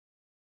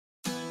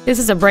This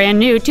is a brand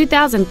new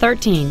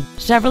 2013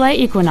 Chevrolet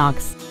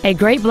Equinox, a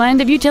great blend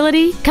of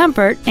utility,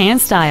 comfort, and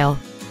style.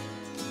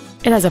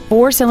 It has a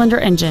 4-cylinder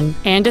engine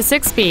and a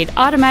 6-speed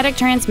automatic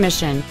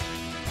transmission.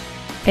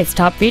 Its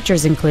top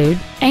features include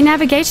a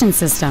navigation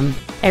system,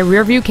 a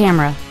rear-view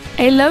camera,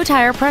 a low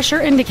tire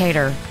pressure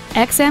indicator,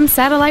 XM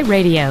satellite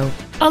radio,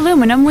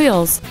 aluminum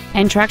wheels,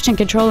 and traction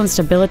control and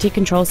stability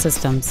control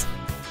systems.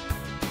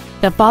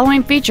 The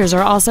following features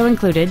are also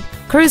included: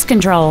 cruise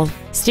control,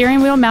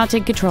 steering wheel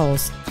mounted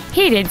controls,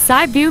 heated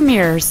side view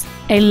mirrors,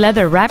 a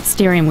leather-wrapped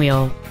steering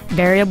wheel,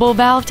 variable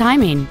valve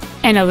timing,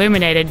 an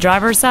illuminated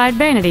driver's side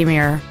vanity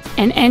mirror,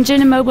 an engine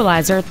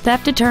immobilizer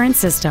theft deterrent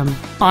system,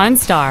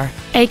 OnStar,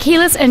 a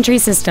keyless entry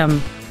system,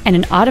 and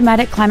an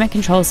automatic climate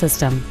control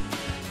system.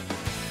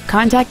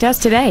 Contact us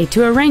today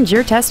to arrange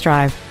your test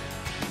drive.